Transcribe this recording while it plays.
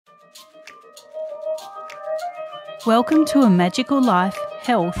Welcome to A Magical Life,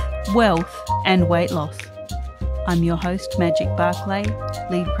 Health, Wealth and Weight Loss. I'm your host, Magic Barclay,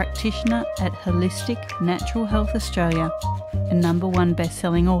 lead practitioner at Holistic Natural Health Australia and #1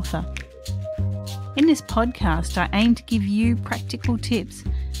 best-selling author. In this podcast, I aim to give you practical tips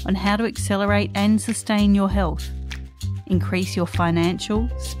on how to accelerate and sustain your health, increase your financial,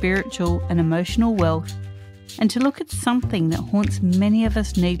 spiritual and emotional wealth, and to look at something that haunts many of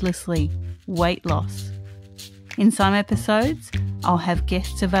us needlessly, weight loss. In some episodes, I'll have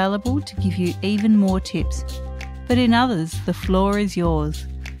guests available to give you even more tips, but in others, the floor is yours.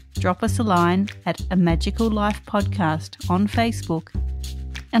 Drop us a line at A Magical Life Podcast on Facebook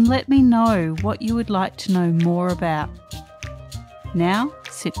and let me know what you would like to know more about. Now,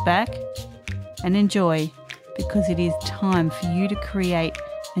 sit back and enjoy, because it is time for you to create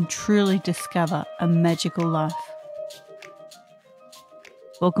and truly discover a magical life.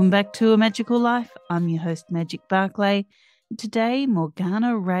 Welcome back to A Magical Life. I'm your host, Magic Barclay. Today,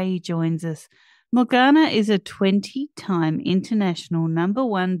 Morgana Rae joins us. Morgana is a 20-time international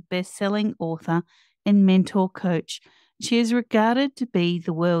 #1 best-selling author and mentor coach. She is regarded to be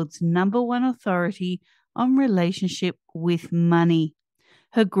the world's #1 authority on relationship with money.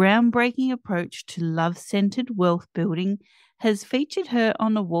 Her groundbreaking approach to love-centered wealth building has featured her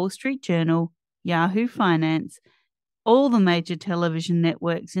on the Wall Street Journal, Yahoo Finance, all the major television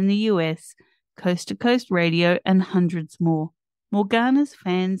networks in the US, coast-to-coast radio, and hundreds more. Morgana's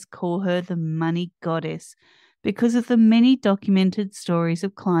fans call her the money goddess because of the many documented stories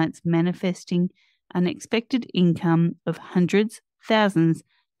of clients manifesting unexpected income of hundreds, thousands,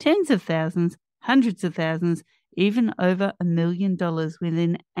 tens of thousands, hundreds of thousands, even over $1 million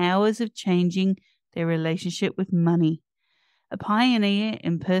within hours of changing their relationship with money. A pioneer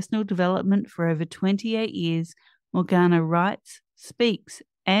in personal development for over 28 years, Morgana writes, speaks,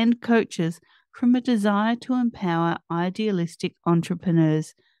 and coaches from a desire to empower idealistic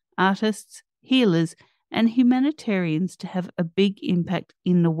entrepreneurs, artists, healers, and humanitarians to have a big impact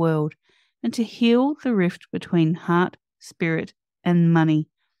in the world and to heal the rift between heart, spirit, and money.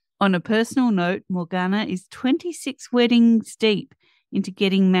 On a personal note, Morgana is 26 weddings deep into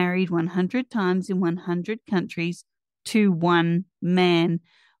getting married 100 times in 100 countries to one man.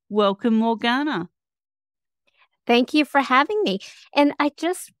 Welcome, Morgana. Thank you for having me. And I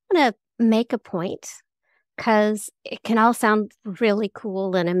just want to make a point, because it can all sound really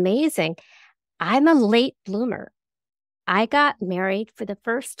cool and amazing. I'm a late bloomer. I got married for the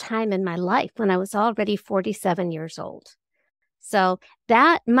first time in my life when I was already 47 years old. So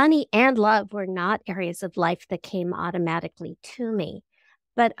that money and love were not areas of life that came automatically to me.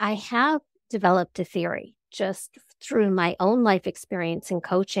 But I have developed a theory just through my own life experience in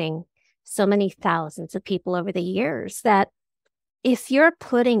coaching so many thousands of people over the years, that if you're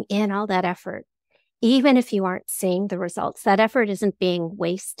putting in all that effort, even if you aren't seeing the results, that effort isn't being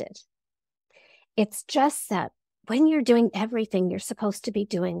wasted. It's just that when you're doing everything you're supposed to be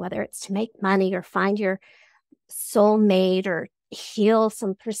doing, whether it's to make money or find your soulmate or heal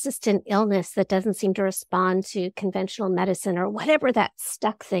some persistent illness that doesn't seem to respond to conventional medicine or whatever that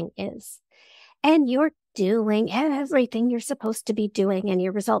stuck thing is, and you're doing everything you're supposed to be doing and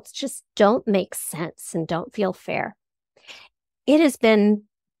your results just don't make sense and don't feel fair. It has been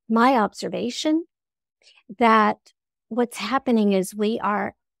my observation that what's happening is we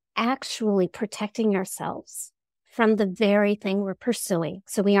are actually protecting ourselves from the very thing we're pursuing.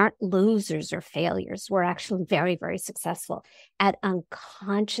 So we aren't losers or failures. We're actually very, very successful at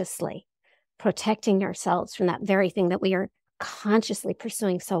unconsciously protecting ourselves from that very thing that we are consciously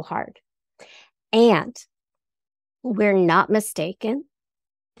pursuing so hard. And we're not mistaken.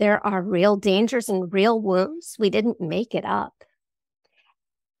 There are real dangers and real wounds. We didn't make it up.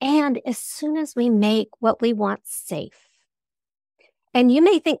 And as soon as we make what we want safe, and you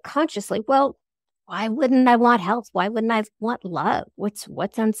may think consciously, well, why wouldn't I want health? Why wouldn't I want love? What's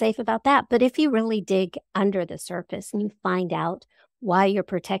unsafe about that? But if you really dig under the surface and you find out why you're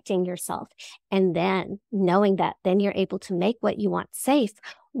protecting yourself, and then knowing that, then you're able to make what you want safe.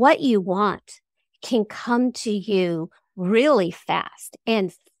 What you want can come to you really fast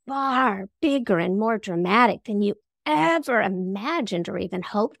and far bigger and more dramatic than you ever imagined or even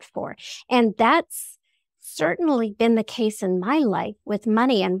hoped for. And that's certainly been the case in my life with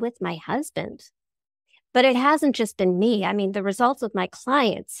money and with my husband. But it hasn't just been me. I mean, the results of my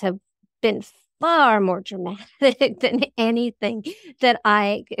clients have been far more dramatic than anything that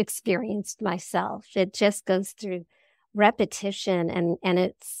I experienced myself. It just goes through repetition, and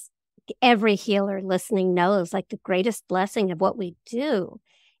it's every healer listening knows, like, the greatest blessing of what we do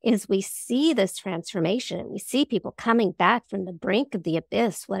is we see this transformation. We see people coming back from the brink of the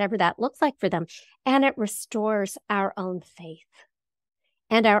abyss, whatever that looks like for them. And it restores our own faith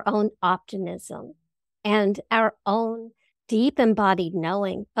and our own optimism and our own deep embodied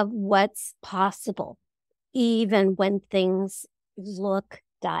knowing of what's possible, even when things look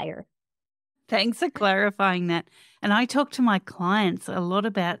dire. Thanks for clarifying that. And I talk to my clients a lot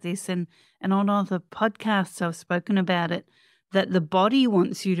about this, and on other podcasts I've spoken about it, that the body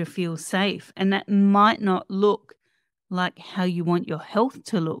wants you to feel safe, and that might not look like how you want your health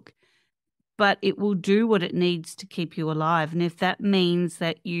to look, but it will do what it needs to keep you alive. And if that means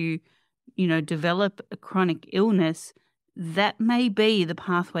that you develop a chronic illness, that may be the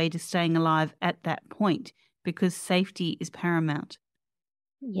pathway to staying alive at that point, because safety is paramount.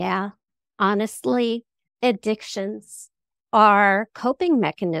 Yeah. Honestly, addictions are coping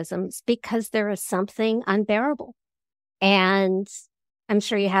mechanisms because there is something unbearable. And I'm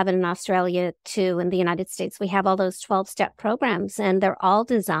sure you have it in Australia too. In the United States, we have all those 12-step programs, and they're all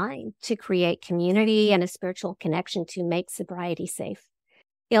designed to create community and a spiritual connection to make sobriety safe.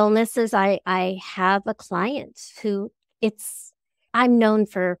 Illnesses, I have a client who I'm known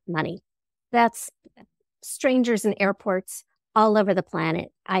for money. That's strangers in airports all over the planet.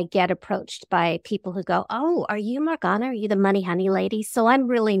 I get approached by people who go, "Oh, are you Morgana? Are you the money honey lady?" So I'm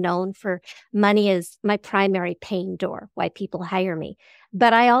really known for money as my primary paying door, why people hire me.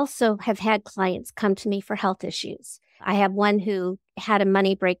 But I also have had clients come to me for health issues. I have one who had a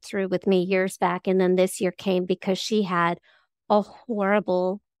money breakthrough with me years back, and then this year came because she had a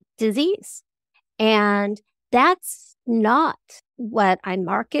horrible disease. And that's not what I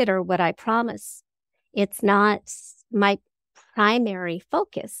market or what I promise. It's not my primary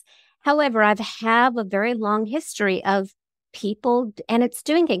focus. However, I have a very long history of people, and it's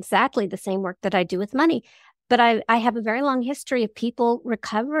doing exactly the same work that I do with money, but I have a very long history of people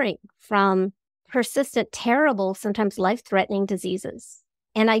recovering from persistent, terrible, sometimes life-threatening diseases.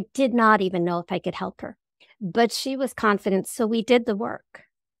 And I did not even know if I could help her, but she was confident, so we did the work.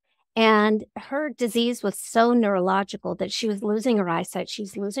 And her disease was so neurological that she was losing her eyesight, she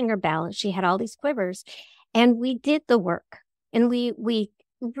was losing her balance, she had all these quivers, and we did the work. And we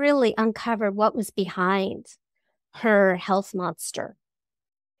really uncovered what was behind her health monster,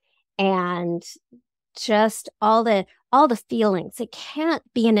 and just all the feelings. It can't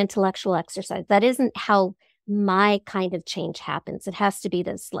be an intellectual exercise. That isn't how my kind of change happens. It has to be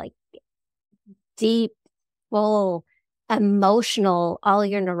this like deep, full, emotional, all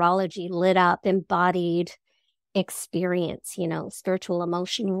your neurology lit up, embodied experience, spiritual,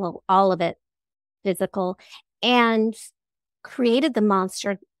 emotional, all of it, physical, and created the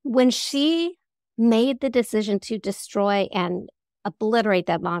monster. When she made the decision to destroy and obliterate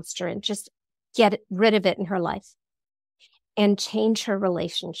that monster and just get rid of it in her life and change her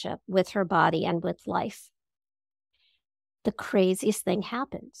relationship with her body and with life, the craziest thing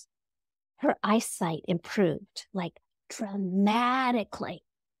happened. Her eyesight improved like dramatically,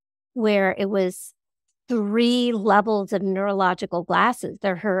 where it was 3 levels of neurological glasses.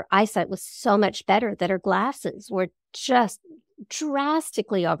 Her eyesight was so much better that her glasses were just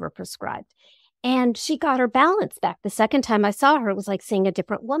drastically overprescribed. And she got her balance back. The second time I saw her, it was like seeing a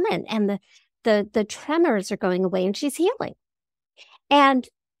different woman, and the tremors are going away and she's healing. And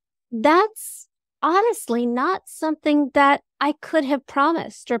that's honestly not something that I could have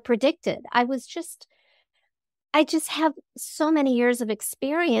promised or predicted. I just have so many years of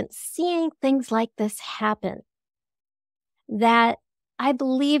experience seeing things like this happen that I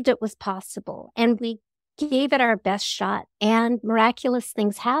believed it was possible, and we gave it our best shot, and miraculous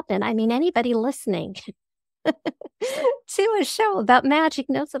things happen. I mean, anybody listening to a show about magic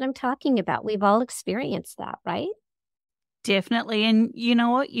knows what I'm talking about. We've all experienced that, right? Definitely. And you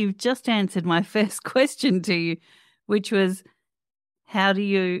know what? You've just answered my first question to you, which was, how do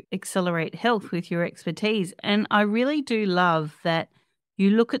you accelerate health with your expertise? And I really do love that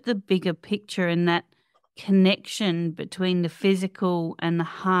you look at the bigger picture and that connection between the physical and the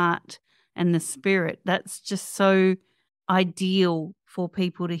heart and the spirit. That's just so ideal for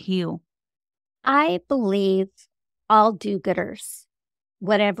people to heal. I believe all do-gooders,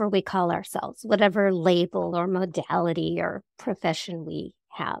 whatever we call ourselves, whatever label or modality or profession we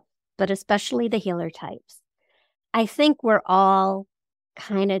have, but especially the healer types, I think we're all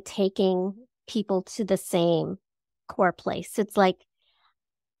kind of taking people to the same core place. It's like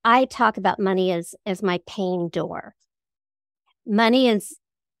I talk about money as my pain door. Money is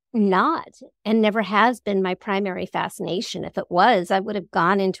not and never has been my primary fascination. If it was, I would have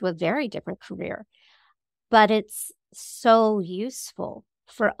gone into a very different career. But it's so useful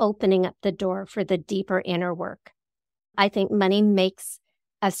for opening up the door for the deeper inner work. I think money makes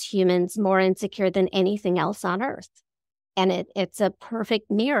us humans more insecure than anything else on earth. And it's a perfect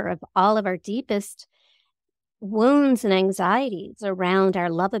mirror of all of our deepest wounds and anxieties around our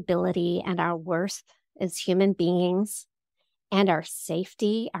lovability and our worth as human beings, and our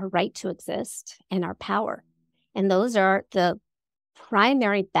safety, our right to exist, and our power. And those are the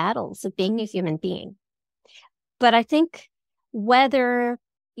primary battles of being a human being. But I think whether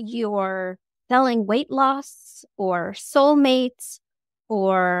you're selling weight loss or soulmates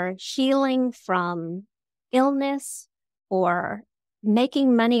or healing from illness or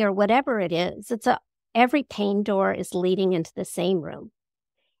making money or whatever it is, every pain door is leading into the same room.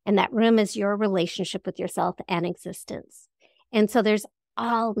 And that room is your relationship with yourself and existence. And so there's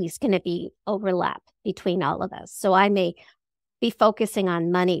always going to be overlap between all of us. So I may be focusing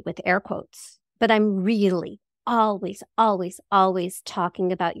on money with air quotes, but I'm really always, always, always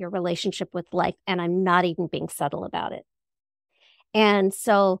talking about your relationship with life. And I'm not even being subtle about it. And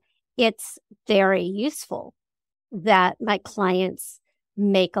so it's very useful that my clients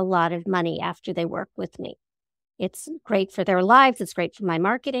make a lot of money after they work with me. It's great for their lives. It's great for my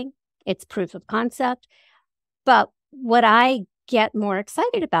marketing. It's proof of concept. But what I get more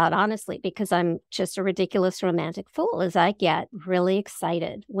excited about, honestly, because I'm just a ridiculous romantic fool, is I get really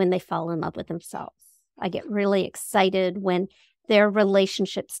excited when they fall in love with themselves. I get really excited when their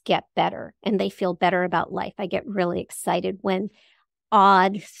relationships get better and they feel better about life. I get really excited when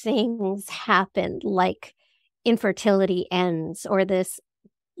odd things happen, like infertility ends, or this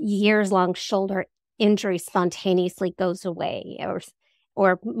years-long shoulder injury spontaneously goes away,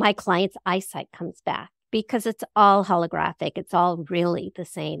 or my client's eyesight comes back, because it's all holographic. It's all really the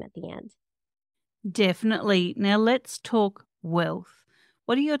same at the end. Definitely. Now let's talk wealth.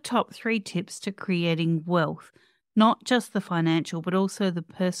 What are your top 3 tips to creating wealth? Not just the financial, but also the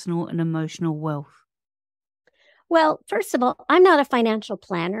personal and emotional wealth. Well, first of all, I'm not a financial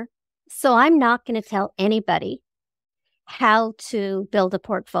planner, so I'm not going to tell anybody how to build a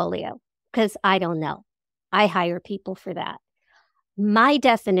portfolio because I don't know. I hire people for that. My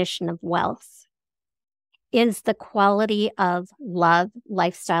definition of wealth is the quality of love,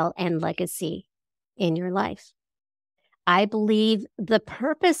 lifestyle, and legacy in your life. I believe the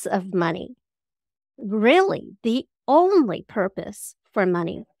purpose of money, really the only purpose for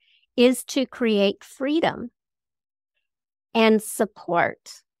money, is to create freedom and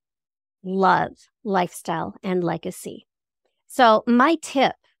support love, lifestyle, and legacy. So my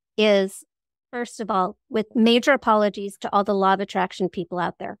tip is, first of all, with major apologies to all the law of attraction people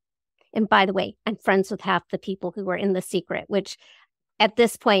out there. And by the way, I'm friends with half the people who are in The Secret, which at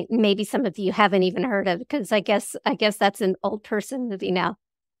this point, maybe some of you haven't even heard of, because I guess that's an old person movie now,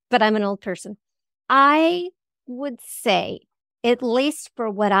 but I'm an old person. I would say, at least for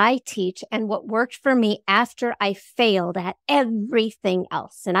what I teach and what worked for me after I failed at everything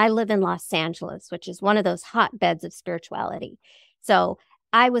else. And I live in Los Angeles, which is one of those hotbeds of spirituality. So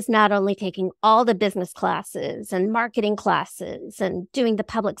I was not only taking all the business classes and marketing classes and doing the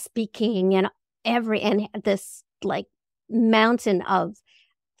public speaking and this like mountain of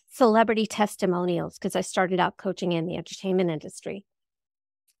celebrity testimonials, because I started out coaching in the entertainment industry.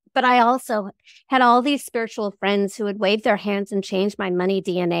 But I also had all these spiritual friends who would wave their hands and change my money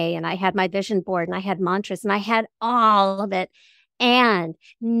DNA. And I had my vision board and I had mantras and I had all of it. And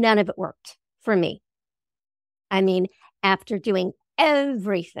none of it worked for me. I mean, after doing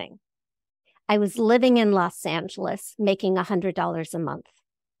everything, I was living in Los Angeles, making $100 a month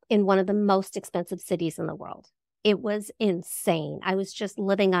in one of the most expensive cities in the world. It was insane. I was just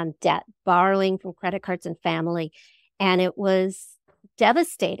living on debt, borrowing from credit cards and family. And it was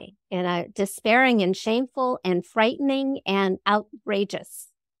devastating and despairing and shameful and frightening and outrageous.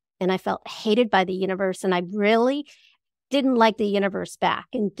 And I felt hated by the universe. And I really didn't like the universe back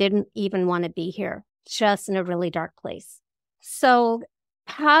and didn't even want to be here, just in a really dark place. So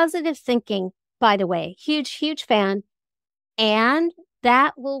positive thinking, by the way, huge, huge fan. And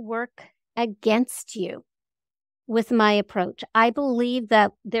that will work against you with my approach. I believe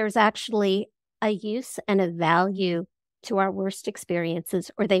that there's actually a use and a value to our worst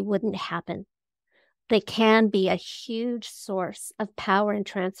experiences, or they wouldn't happen. They can be a huge source of power and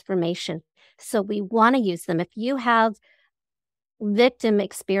transformation. So we want to use them. If you have victim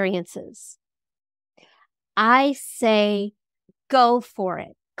experiences, I say go for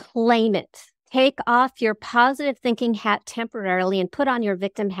it, claim it. Take off your positive thinking hat temporarily and put on your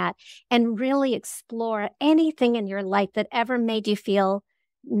victim hat and really explore anything in your life that ever made you feel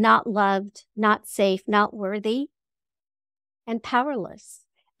not loved, not safe, not worthy, and powerless.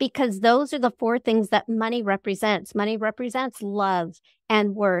 Because those are the 4 things that money represents. Money represents love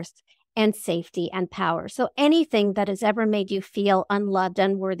and worth and safety and power. So anything that has ever made you feel unloved,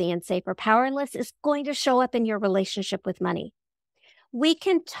 unworthy, unsafe, or powerless is going to show up in your relationship with money. We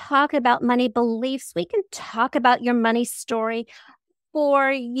can talk about money beliefs. We can talk about your money story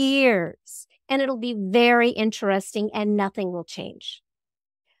for years, and it'll be very interesting and nothing will change.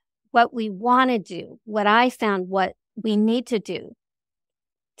 What we want to do, what I found, what we need to do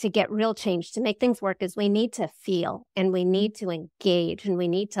to get real change, to make things work, is we need to feel and we need to engage and we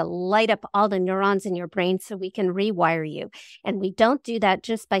need to light up all the neurons in your brain so we can rewire you. And we don't do that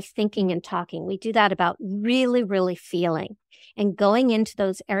just by thinking and talking. We do that about really, really feeling and going into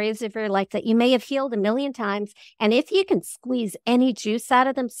those areas of your life that you may have healed a million times. And if you can squeeze any juice out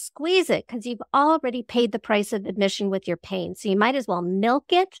of them, squeeze it, because you've already paid the price of admission with your pain. So you might as well milk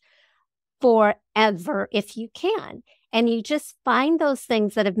it forever if you can. And you just find those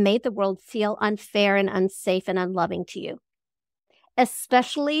things that have made the world feel unfair and unsafe and unloving to you,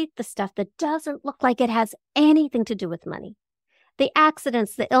 especially the stuff that doesn't look like it has anything to do with money. The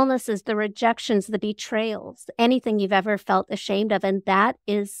accidents, the illnesses, the rejections, the betrayals, anything you've ever felt ashamed of. And that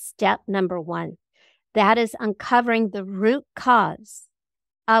is step number one. That is uncovering the root cause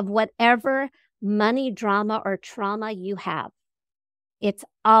of whatever money drama or trauma you have. It's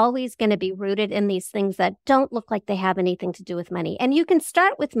always going to be rooted in these things that don't look like they have anything to do with money. And you can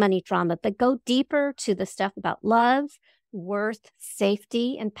start with money trauma, but go deeper to the stuff about love, worth,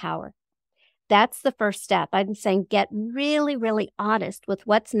 safety, and power. That's the first step. I'm saying get really, really honest with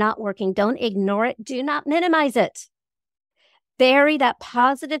what's not working. Don't ignore it. Do not minimize it. Bury that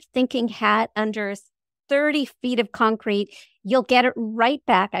positive thinking hat under 30 feet of concrete. You'll get it right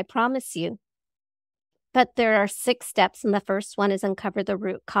back, I promise you. But there are 6 steps, and the first one is uncover the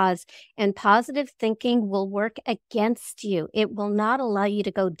root cause. And positive thinking will work against you. It will not allow you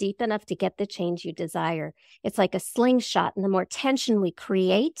to go deep enough to get the change you desire. It's like a slingshot, and the more tension we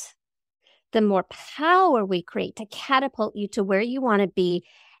create, the more power we create to catapult you to where you want to be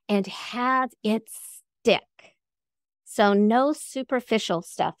and have it stick. So no superficial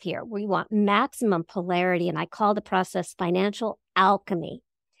stuff here. We want maximum polarity, and I call the process financial alchemy.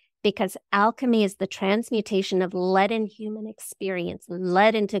 Because alchemy is the transmutation of lead in human experience,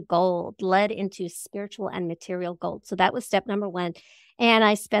 lead into gold, lead into spiritual and material gold. So that was step number 1. And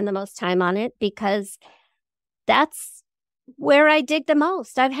I spend the most time on it because that's where I dig the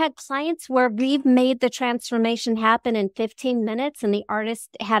most. I've had clients where we've made the transformation happen in 15 minutes and the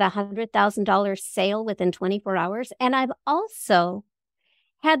artist had a $100,000 sale within 24 hours. And I've also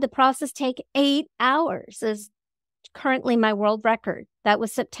had the process take 8 hours, as currently my world record. That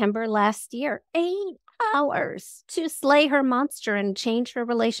was September last year. 8 hours to slay her monster and change her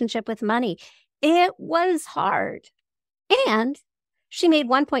relationship with money. It was hard. And she made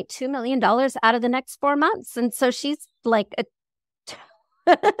 $1.2 million out of the next 4 months. And so she's like,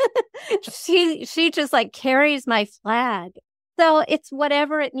 she just like carries my flag. So it's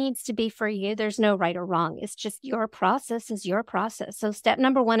whatever it needs to be for you. There's no right or wrong. It's just your process is your process. So step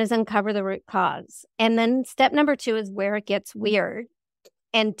number 1 is uncover the root cause. And then step number 2 is where it gets weird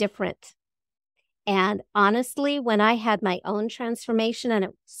and different. And honestly, when I had my own transformation, and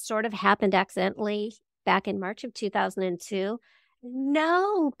it sort of happened accidentally back in March of 2002,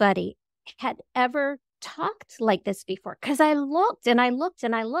 nobody had ever talked like this before, because I looked and I looked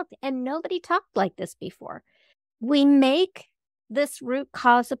and I looked and nobody talked like this before. We make this root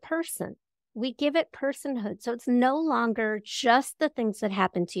cause a person. We give it personhood. So it's no longer just the things that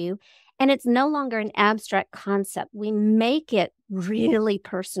happen to you, and it's no longer an abstract concept. We make it really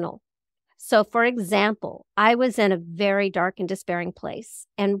personal. So for example, I was in a very dark and despairing place.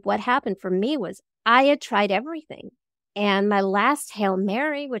 And what happened for me was I had tried everything. And my last Hail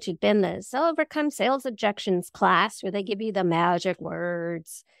Mary, which had been this Overcome Sales Objections class, where they give you the magic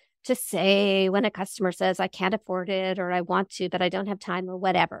words to say when a customer says, I can't afford it, or I want to, but I don't have time, or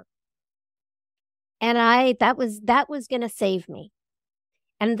whatever. And that was going to save me.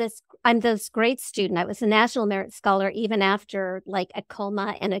 And I'm this great student. I was a National Merit Scholar, even after like a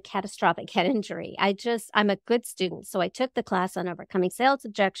coma and a catastrophic head injury. I'm a good student. So I took the class on overcoming sales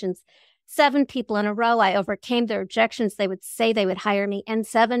objections. 7 people in a row, I overcame their objections. They would say they would hire me, and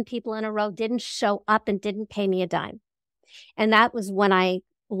 7 people in a row didn't show up and didn't pay me a dime. And that was when I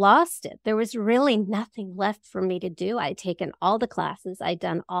lost it. There was really nothing left for me to do. I'd taken all the classes. I'd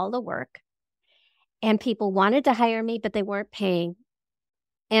done all the work. And people wanted to hire me, but they weren't paying.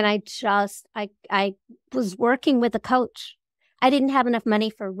 And I was working with a coach. I didn't have enough money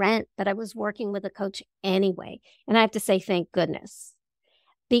for rent, but I was working with a coach anyway. And I have to say, thank goodness.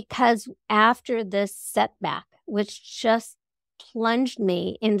 Because after this setback, which just plunged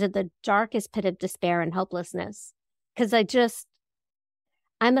me into the darkest pit of despair and hopelessness, because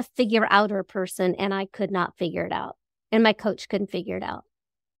I'm a figure outer person, and I could not figure it out. And my coach couldn't figure it out.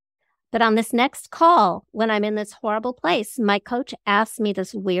 But on this next call, when I'm in this horrible place, my coach asked me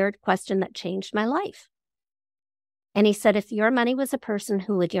this weird question that changed my life. And he said, if your money was a person,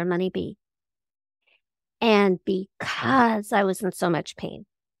 who would your money be? And because I was in so much pain,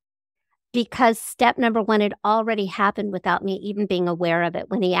 because step number one had already happened without me even being aware of it.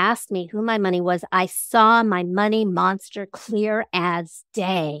 When he asked me who my money was, I saw my money monster clear as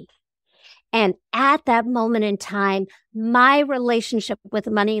day. And at that moment in time, my relationship with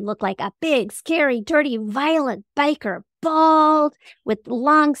money looked like a big, scary, dirty, violent biker, bald, with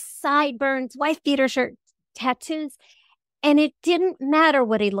long sideburns, wife beater shirt, tattoos. And it didn't matter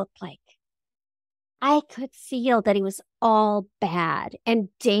what he looked like. I could feel that he was all bad and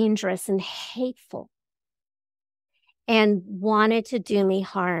dangerous and hateful and wanted to do me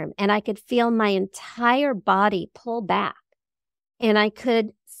harm. And I could feel my entire body pull back. And I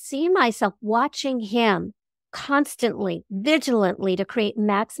could see myself watching him constantly, vigilantly, to create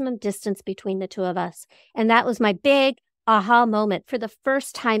maximum distance between the two of us. And that was my big aha moment. For the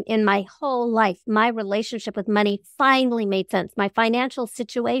first time in my whole life, my relationship with money finally made sense. My financial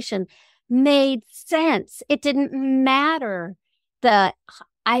situation made sense. It didn't matter the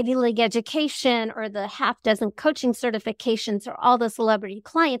Ivy League education or the half dozen coaching certifications or all the celebrity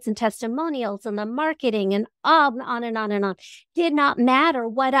clients and testimonials and the marketing and on and on and on. Did not matter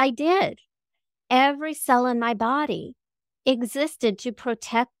what I did. Every cell in my body existed to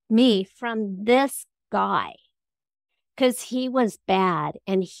protect me from this guy because he was bad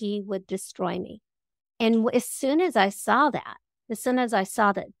and he would destroy me. And as soon as I saw that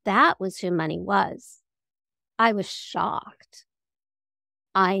that was who money was, I was shocked.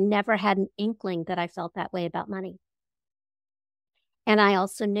 I never had an inkling that I felt that way about money. And I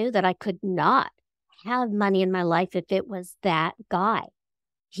also knew that I could not have money in my life if it was that guy.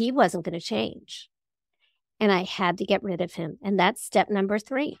 He wasn't going to change. And I had to get rid of him. And that's step number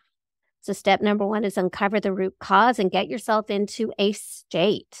 3. So step number 1 is uncover the root cause and get yourself into a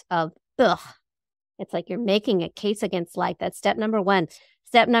state of, ugh. It's like you're making a case against life. That's step number 1.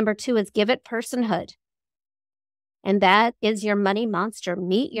 Step number 2 is give it personhood. And that is your money monster.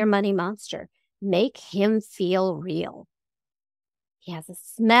 Meet your money monster. Make him feel real. He has a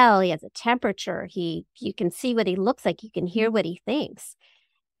smell. He has a temperature. You can see what he looks like. You can hear what he thinks.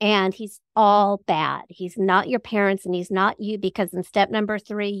 And he's all bad. He's not your parents and he's not you, because in step number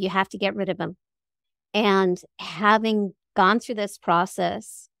 3, you have to get rid of him. And having gone through this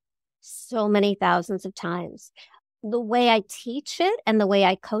process so many thousands of times, the way I teach it and the way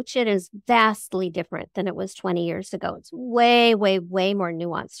I coach it is vastly different than it was 20 years ago. It's way, way, way more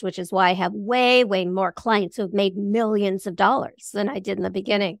nuanced, which is why I have way, way more clients who have made millions of dollars than I did in the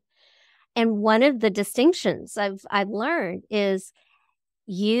beginning. And one of the distinctions I've learned is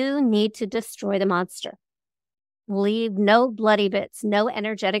you need to destroy the monster. Leave no bloody bits, no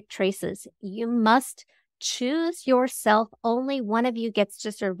energetic traces. You must choose yourself. Only one of you gets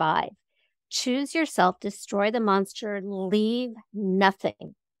to survive. Choose yourself, destroy the monster, leave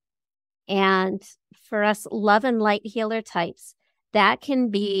nothing. And for us love and light healer types, that can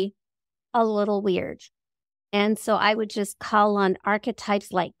be a little weird. And so I would just call on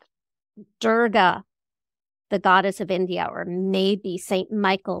archetypes like Durga, the goddess of India, or maybe Saint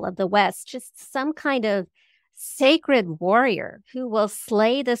Michael of the West, just some kind of sacred warrior who will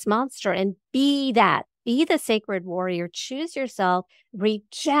slay this monster and be that. Be the sacred warrior. Choose yourself.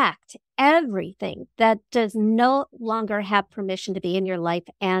 Reject everything that does no longer have permission to be in your life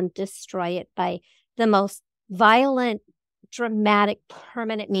and destroy it by the most violent, dramatic,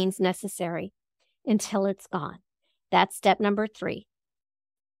 permanent means necessary until it's gone. That's step number 3.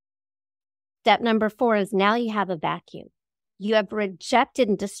 Step number 4 is now you have a vacuum. You have rejected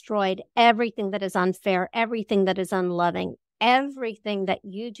and destroyed everything that is unfair, everything that is unloving, everything that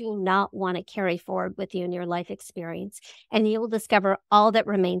you do not want to carry forward with you in your life experience. And you will discover all that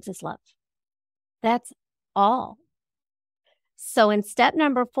remains is love. That's all. So in step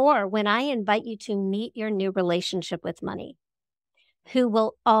number 4, when I invite you to meet your new relationship with money, who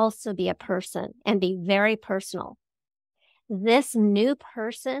will also be a person and be very personal, this new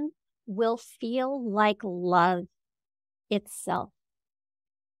person will feel like love itself.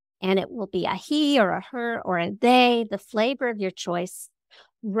 And it will be a he or a her or a they, the flavor of your choice.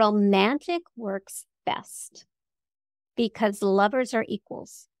 Romantic works best because lovers are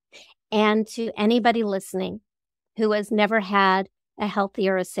equals. And to anybody listening who has never had a healthy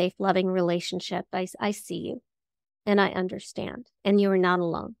or a safe, loving relationship, I see you and I understand, and you are not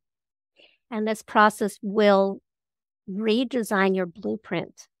alone. And this process will redesign your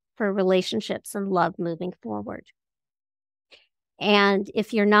blueprint for relationships and love moving forward. And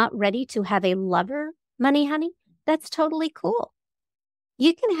if you're not ready to have a lover money honey, that's totally cool.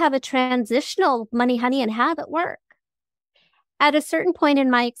 You can have a transitional money honey and have it work. At a certain point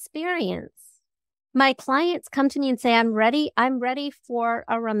in my experience, my clients come to me and say, I'm ready for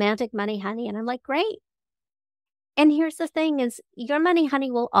a romantic money honey. And I'm like, great. And here's the thing is your money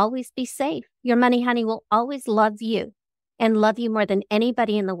honey will always be safe. Your money honey will always love you and love you more than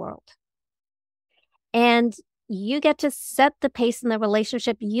anybody in the world. And you get to set the pace in the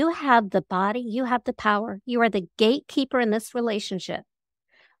relationship. You have the body, you have the power. You are the gatekeeper in this relationship.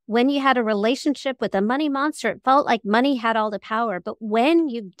 When you had a relationship with a money monster, it felt like money had all the power. But when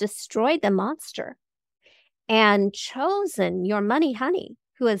you've destroyed the monster and chosen your money honey,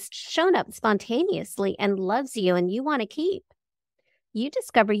 who has shown up spontaneously and loves you and you want to keep, you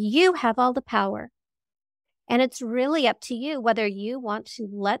discover you have all the power. And it's really up to you whether you want to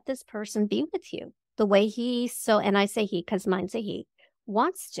let this person be with you the way and I say he because mine's a he,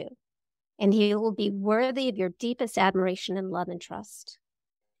 wants to. And he will be worthy of your deepest admiration and love and trust.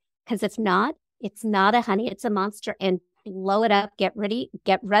 Because it's not a honey, it's a monster, and blow it up, get rid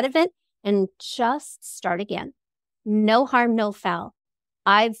of it, and just start again. No harm, no foul.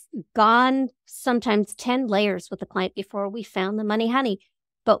 I've gone sometimes 10 layers with a client before we found the money honey,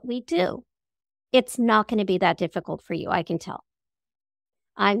 but we do. It's not going to be that difficult for you, I can tell.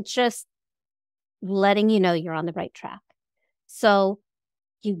 I'm just letting you know you're on the right track. So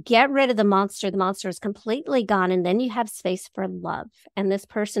you get rid of the monster is completely gone, and then you have space for love. And this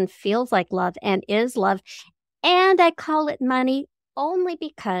person feels like love and is love. And I call it money only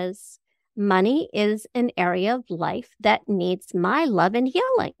because money is an area of life that needs my love and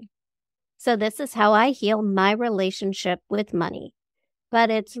healing. So this is how I heal my relationship with money.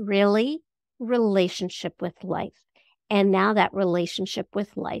 But it's really relationship with life. And now that relationship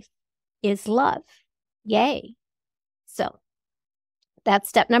with life is love. Yay. So that's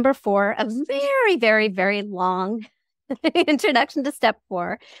step number 4, a very, very, very long introduction to step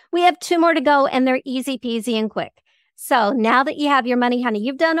 4. We have 2 more to go, and they're easy peasy and quick. So now that you have your money honey,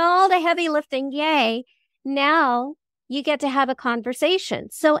 you've done all the heavy lifting. Yay. Now you get to have a conversation.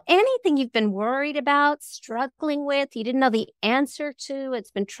 So anything you've been worried about, struggling with, you didn't know the answer to,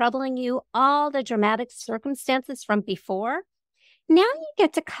 it's been troubling you, all the dramatic circumstances from before, now you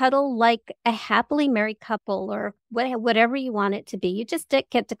get to cuddle like a happily married couple or whatever you want it to be. You just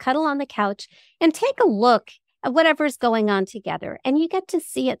get to cuddle on the couch and take a look at whatever's going on together. And you get to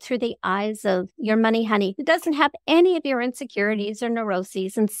see it through the eyes of your money honey, who doesn't have any of your insecurities or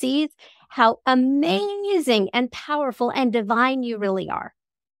neuroses, and sees how amazing and powerful and divine you really are.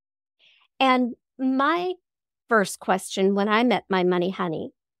 And my first question when I met my money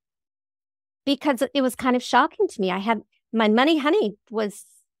honey, because it was kind of shocking to me, my money honey was,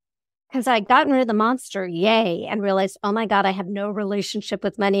 because I'd gotten rid of the monster, yay, and realized, oh my God, I have no relationship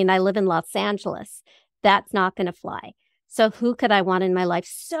with money and I live in Los Angeles. That's not going to fly. So who could I want in my life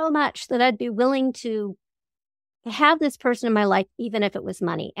so much that I'd be willing to have this person in my life, even if it was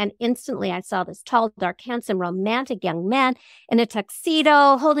money? And instantly I saw this tall, dark, handsome, romantic young man in a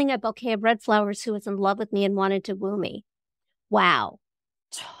tuxedo holding a bouquet of red flowers who was in love with me and wanted to woo me. Wow.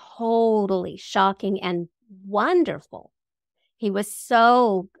 Totally shocking and wonderful. He was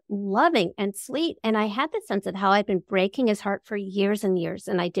so loving and sweet. And I had the sense of how I'd been breaking his heart for years and years,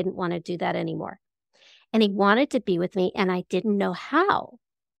 and I didn't want to do that anymore. And he wanted to be with me, and I didn't know how,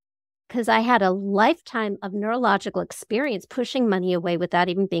 because I had a lifetime of neurological experience pushing money away without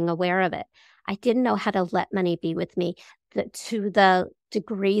even being aware of it. I didn't know how to let money be with me to the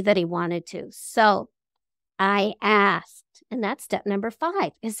degree that he wanted to. So I asked, and that's step number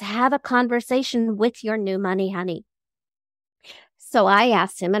 5, is have a conversation with your new money honey. So I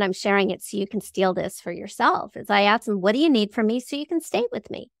asked him, and I'm sharing it so you can steal this for yourself, is I asked him, what do you need from me so you can stay with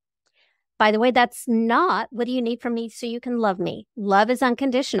me? By the way, that's not what do you need from me so you can love me. Love is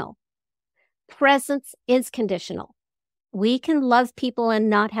unconditional. Presence is conditional. We can love people and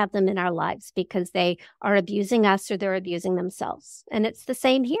not have them in our lives because they are abusing us or they're abusing themselves. And it's the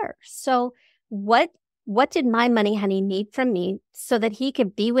same here. So what did my money honey need from me so that he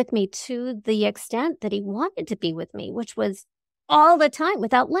could be with me to the extent that he wanted to be with me, which was all the time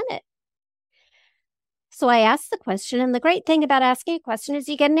without limit? So I asked the question, and the great thing about asking a question is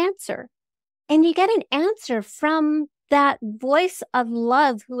you get an answer. And you get an answer from that voice of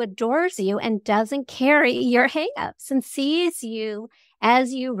love who adores you and doesn't carry your hangups and sees you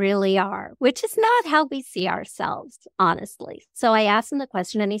as you really are, which is not how we see ourselves, honestly. So I asked him the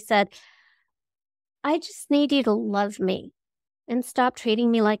question, and he said, I just need you to love me and stop treating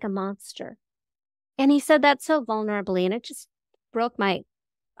me like a monster. And he said that so vulnerably, and it just broke my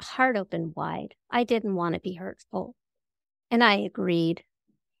heart open wide. I didn't want to be hurtful. And I agreed.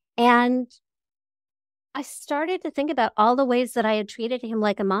 And I started to think about all the ways that I had treated him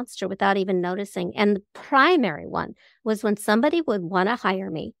like a monster without even noticing. And the primary one was when somebody would want to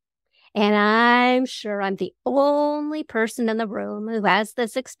hire me. And I'm sure I'm the only person in the room who has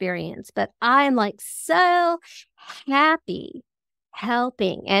this experience, but I'm like so happy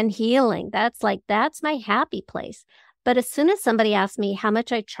helping and healing. That's my happy place. But as soon as somebody asked me how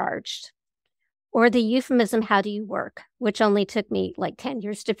much I charged, or the euphemism, how do you work, which only took me like 10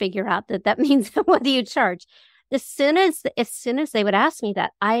 years to figure out that means, what do you charge? As soon as they would ask me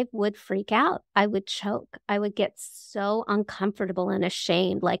that, I would freak out. I would choke. I would get so uncomfortable and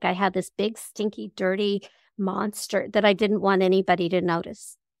ashamed. Like I had this big, stinky, dirty monster that I didn't want anybody to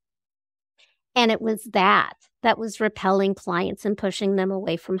notice. And it was that was repelling clients and pushing them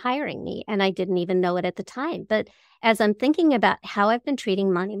away from hiring me. And I didn't even know it at the time. But as I'm thinking about how I've been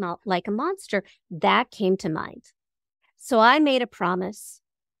treating money like a monster, that came to mind. So I made a promise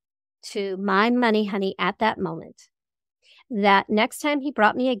to my money honey at that moment that next time he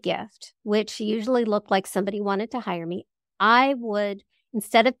brought me a gift, which usually looked like somebody wanted to hire me, I would,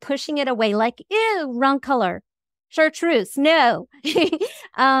 instead of pushing it away like, ew, wrong color, chartreuse, no.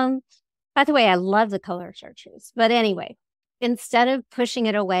 By the way, I love the color chartreuse. But anyway, instead of pushing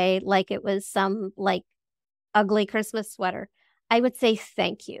it away like it was some like ugly Christmas sweater, I would say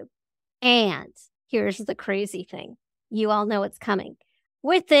thank you. And here's the crazy thing. You all know it's coming.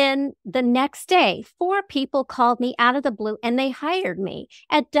 Within the next day, 4 people called me out of the blue and they hired me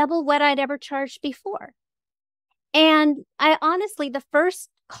at double what I'd ever charged before. And I honestly, the first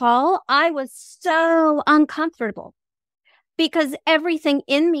call, I was so uncomfortable because everything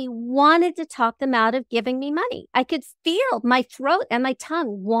in me wanted to talk them out of giving me money. I could feel my throat and my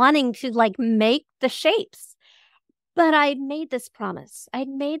tongue wanting to like make the shapes. But I'd made this promise. I'd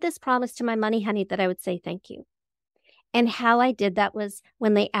made this promise to my money honey that I would say thank you. And how I did that was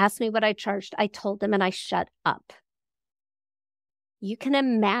when they asked me what I charged, I told them and I shut up. You can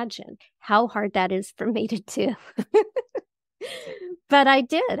imagine how hard that is for me to do. But I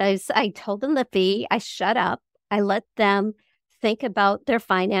did. I told them the fee. I shut up. I let them think about their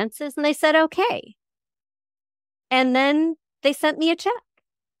finances and they said, okay. And then they sent me a check.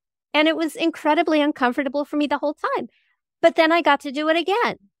 And it was incredibly uncomfortable for me the whole time. But then I got to do it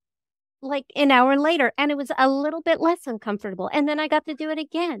again, like an hour later, and it was a little bit less uncomfortable. And then I got to do it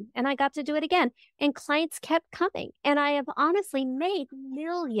again, and I got to do it again. And clients kept coming. And I have honestly made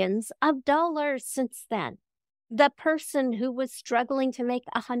millions of dollars since then. The person who was struggling to make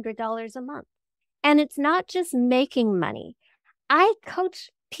 $100 a month. And it's not just making money. I coach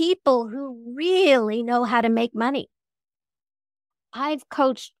people who really know how to make money. I've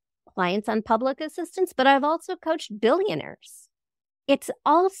coached clients on public assistance, but I've also coached billionaires. It's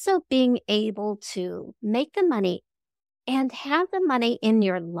also being able to make the money and have the money in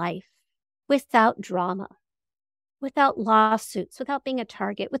your life without drama, without lawsuits, without being a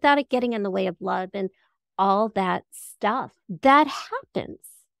target, without it getting in the way of love and all that stuff. That happens.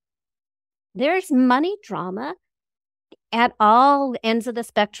 There's money drama at all ends of the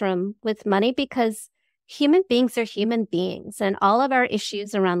spectrum with money because human beings are human beings, and all of our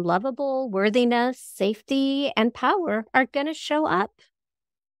issues around lovable, worthiness, safety, and power are going to show up.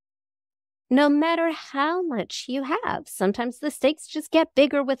 No matter how much you have, sometimes the stakes just get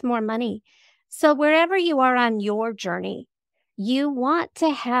bigger with more money. So wherever you are on your journey, you want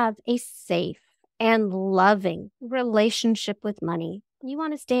to have a safe and loving relationship with money. You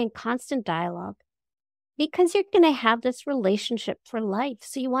want to stay in constant dialogue because you're going to have this relationship for life.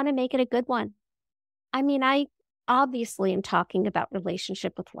 So you want to make it a good one. I mean, I obviously am talking about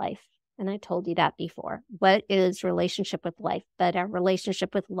relationship with life. And I told you that before. What is relationship with life? But our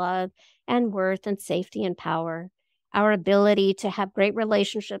relationship with love and worth and safety and power, our ability to have great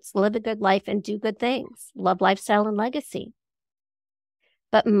relationships, live a good life and do good things, love, lifestyle, and legacy.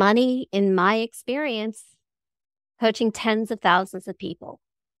 But money, in my experience, coaching tens of thousands of people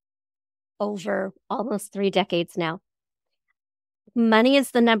over almost 3 decades now, money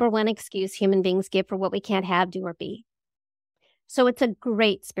is the number one excuse human beings give for what we can't have, do, or be. So it's a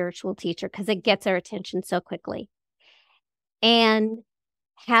great spiritual teacher because it gets our attention so quickly. And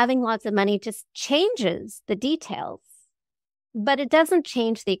having lots of money just changes the details, but it doesn't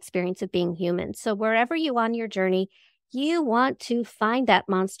change the experience of being human. So wherever you are on your journey, you want to find that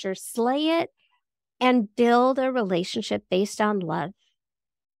monster, slay it, and build a relationship based on love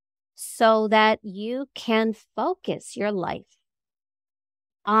so that you can focus your life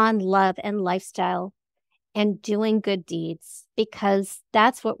on love and lifestyle and doing good deeds, because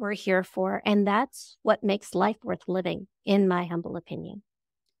that's what we're here for. And that's what makes life worth living, in my humble opinion.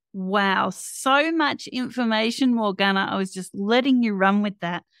 Wow, so much information, Morgana. I was just letting you run with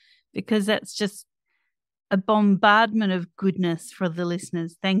that because that's just a bombardment of goodness for the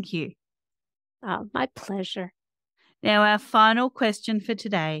listeners. Thank you. Oh, my pleasure. Now, our final question for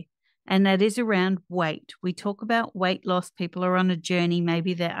today, and that is around weight. We talk about weight loss. People are on a journey.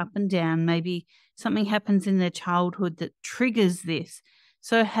 Maybe they're up and down. Maybe something happens in their childhood that triggers this.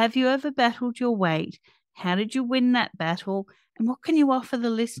 So, have you ever battled your weight? How did you win that battle? And what can you offer the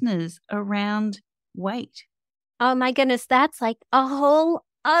listeners around weight? Oh my goodness, that's like a whole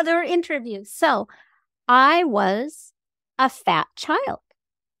other interview. So I was a fat child.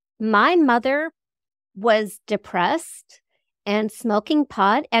 My mother was depressed and smoking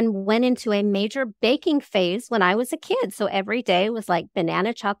pot and went into a major baking phase when I was a kid. So every day was like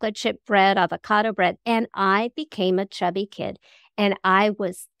banana chocolate chip bread, avocado bread, and I became a chubby kid. And I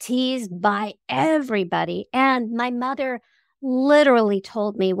was teased by everybody. And my mother literally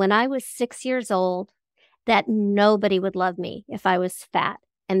told me when I was 6 years old that nobody would love me if I was fat.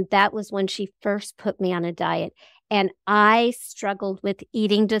 And that was when she first put me on a diet. And I struggled with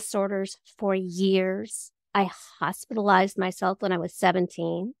eating disorders for years. I hospitalized myself when I was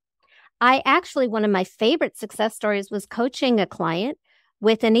 17. One of my favorite success stories was coaching a client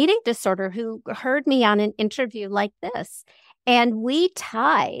with an eating disorder who heard me on an interview like this. And we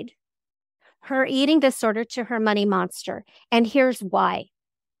tied her eating disorder to her money monster. And here's why.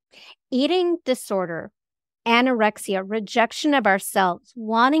 Eating disorder, anorexia, rejection of ourselves,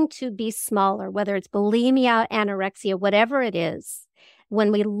 wanting to be smaller, whether it's bulimia, anorexia, whatever it is,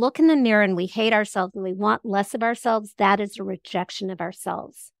 when we look in the mirror and we hate ourselves and we want less of ourselves, that is a rejection of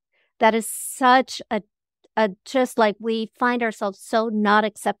ourselves. That is such a just like we find ourselves so not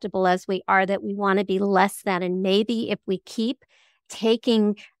acceptable as we are that we want to be less than. And maybe if we keep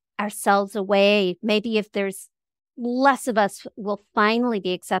taking ourselves away, maybe if there's less of us, we'll finally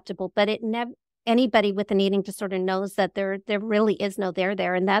be acceptable. But it never. Anybody with an eating disorder knows that there really is no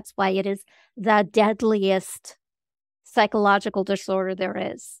there. And that's why it is the deadliest psychological disorder there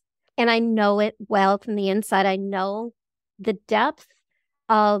is. And I know it well from the inside. I know the depth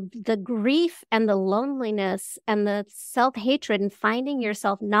of the grief and the loneliness and the self-hatred and finding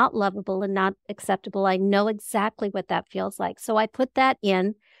yourself not lovable and not acceptable. I know exactly what that feels like. So I put that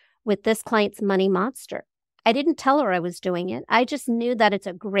in with this client's money monster. I didn't tell her I was doing it. I just knew that it's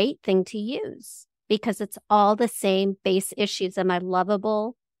a great thing to use because it's all the same base issues. Am I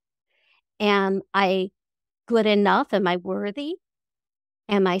lovable? Am I good enough? Am I worthy?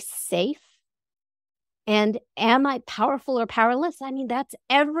 Am I safe? And am I powerful or powerless? I mean, that's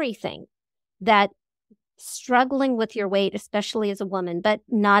everything that struggling with your weight, especially as a woman, but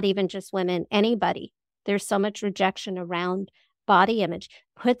not even just women, anybody. There's so much rejection around body image.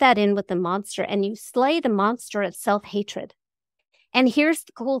 Put that in with the monster and you slay the monster of self-hatred. And here's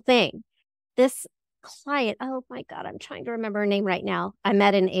the cool thing. This client, oh my God, I'm trying to remember her name right now. I'm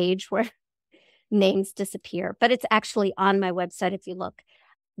at an age where names disappear, but it's actually on my website if you look.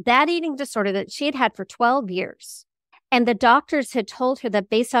 That eating disorder that she had had for 12 years. And the doctors had told her that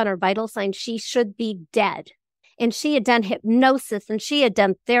based on her vital signs, she should be dead. And she had done hypnosis and she had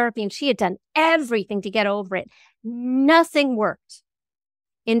done therapy and she had done everything to get over it. Nothing worked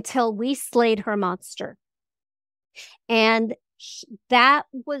until we slayed her monster. And that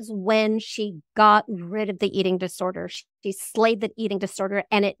was when she got rid of the eating disorder. She slayed the eating disorder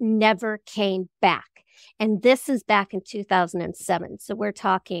and it never came back. And this is back in 2007. So we're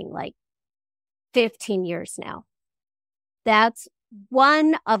talking like 15 years now. That's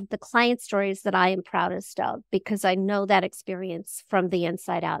one of the client stories that I am proudest of because I know that experience from the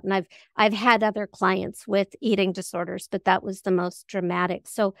inside out. And I've had other clients with eating disorders, but that was the most dramatic.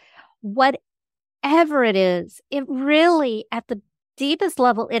 So whatever it is, it really, at the deepest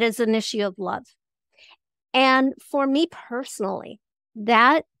level, it is an issue of love. And for me personally,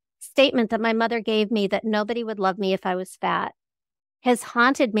 that statement that my mother gave me that nobody would love me if I was fat has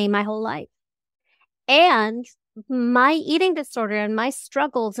haunted me my whole life. And my eating disorder and my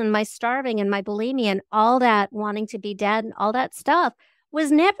struggles and my starving and my bulimia and all that wanting to be dead and all that stuff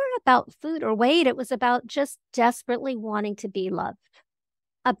was never about food or weight. It was about just desperately wanting to be loved.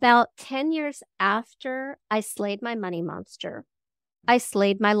 About 10 years after I slayed my money monster, I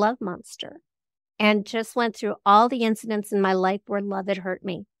slayed my love monster and just went through all the incidents in my life where love had hurt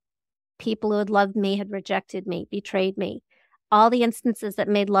me. People who had loved me had rejected me, betrayed me, all the instances that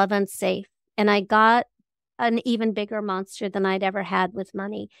made love unsafe. And I got an even bigger monster than I'd ever had with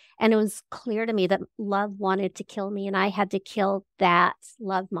money. And it was clear to me that love wanted to kill me and I had to kill that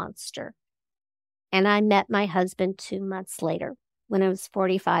love monster. And I met my husband 2 months later when I was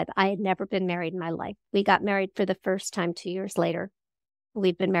 45. I had never been married in my life. We got married for the first time 2 years later.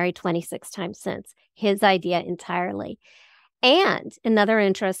 we've been married 26 times since. His idea entirely. And another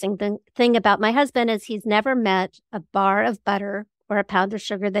interesting thing about my husband is he's never met a bar of butter or a pound of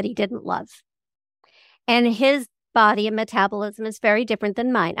sugar that he didn't love. And his body and metabolism is very different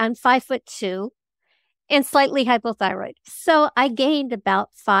than mine. I'm 5'2" and slightly hypothyroid. So I gained about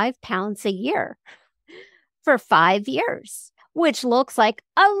 5 pounds a year for 5 years, which looks like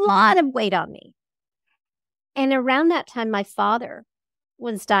a lot of weight on me. And around that time, my father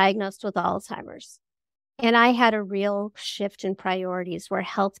was diagnosed with Alzheimer's. And I had a real shift in priorities where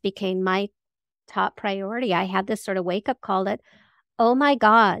health became my top priority. I had this sort of wake-up call that, oh my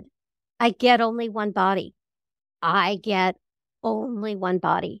God, I get only one body. I get only one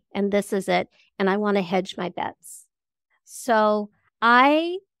body, and this is it. And I want to hedge my bets. So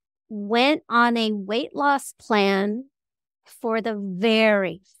I went on a weight loss plan for the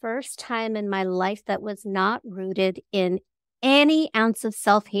very first time in my life that was not rooted in any ounce of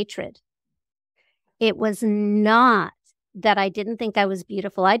self-hatred. It was not that I didn't think I was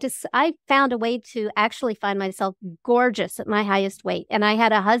beautiful. I found a way to actually find myself gorgeous at my highest weight. And I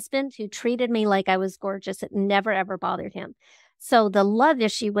had a husband who treated me like I was gorgeous. It never, ever bothered him. So the love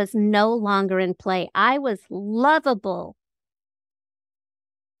issue was no longer in play. I was lovable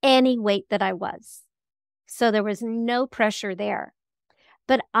any weight that I was. So there was no pressure there.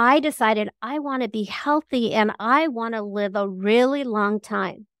 But I decided I want to be healthy and I want to live a really long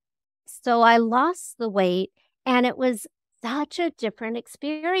time. So I lost the weight, and it was such a different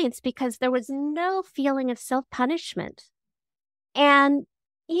experience because there was no feeling of self-punishment. And,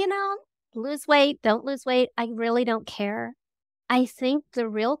 lose weight, don't lose weight, I really don't care. I think the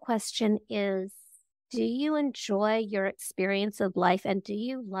real question is, do you enjoy your experience of life, and do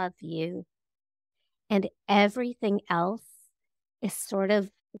you love you? And everything else is sort of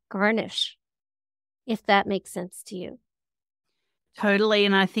garnish, if that makes sense to you. Totally,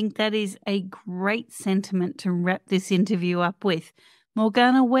 and I think that is a great sentiment to wrap this interview up with.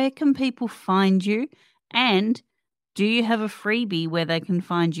 Morgana, where can people find you? And do you have a freebie where they can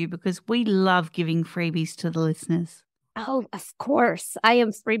find you? Because we love giving freebies to the listeners. Oh, of course. I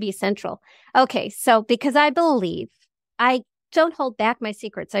am freebie central. Okay, so because I believe I don't hold back my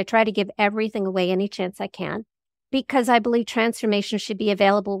secrets. I try to give everything away any chance I can because I believe transformation should be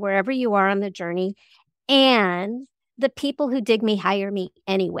available wherever you are on the journey. And the people who dig me hire me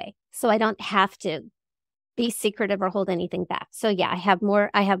anyway, so I don't have to be secretive or hold anything back. So yeah, I have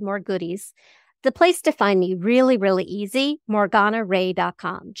more goodies. The place to find me really, really easy,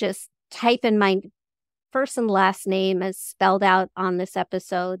 morganarae.com. Just type in my first and last name as spelled out on this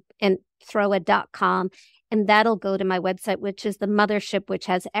episode and throw a .com, and that'll go to my website, which is the mothership, which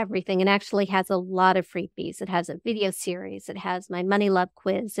has everything and actually has a lot of freebies. It has a video series. It has my money love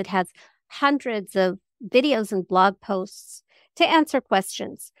quiz. It has hundreds of videos and blog posts to answer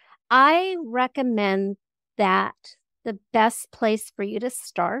questions. I recommend that the best place for you to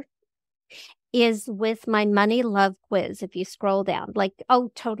start is with my money love quiz. If you scroll down,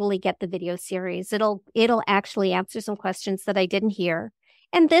 totally get the video series. It'll actually answer some questions that I didn't hear.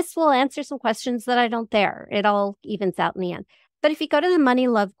 And this will answer some questions that I don't there. It all evens out in the end. But if you go to the money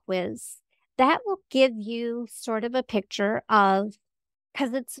love quiz, that will give you sort of a picture of,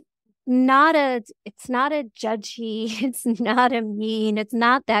 because it's not a judgy, it's not a mean, it's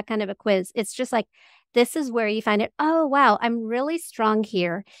not that kind of a quiz. It's just like, this is where you find it. Oh, wow, I'm really strong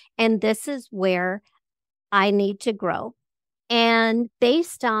here. And this is where I need to grow. And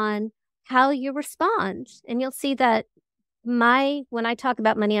based on how you respond, and you'll see that when I talk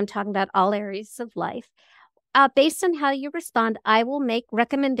about money, I'm talking about all areas of life. Based on how you respond, I will make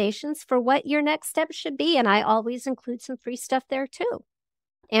recommendations for what your next step should be. And I always include some free stuff there too.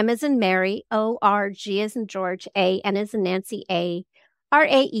 M as in Mary, O-R-G as in George, A, N as in Nancy, A,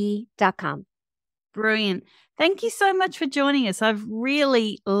 RAE.com. Brilliant. Thank you so much for joining us. I've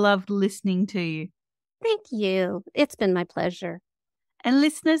really loved listening to you. Thank you. It's been my pleasure. And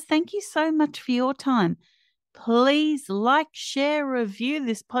listeners, thank you so much for your time. Please like, share, review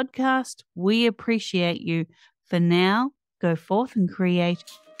this podcast. We appreciate you. For now, go forth and create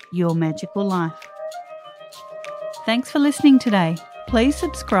your magical life. Thanks for listening today. Please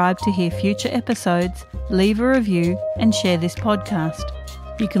subscribe to hear future episodes, leave a review, and share this podcast.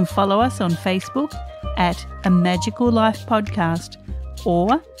 You can follow us on Facebook at A Magical Life Podcast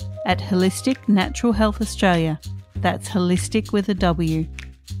or at Holistic Natural Health Australia. That's holistic with a W.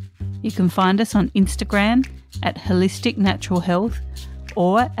 You can find us on Instagram at Holistic Natural Health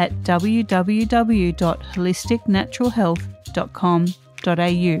or at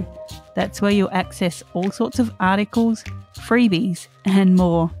www.holisticnaturalhealth.com.au. That's where you'll access all sorts of articles, freebies, and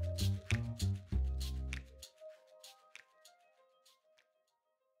more.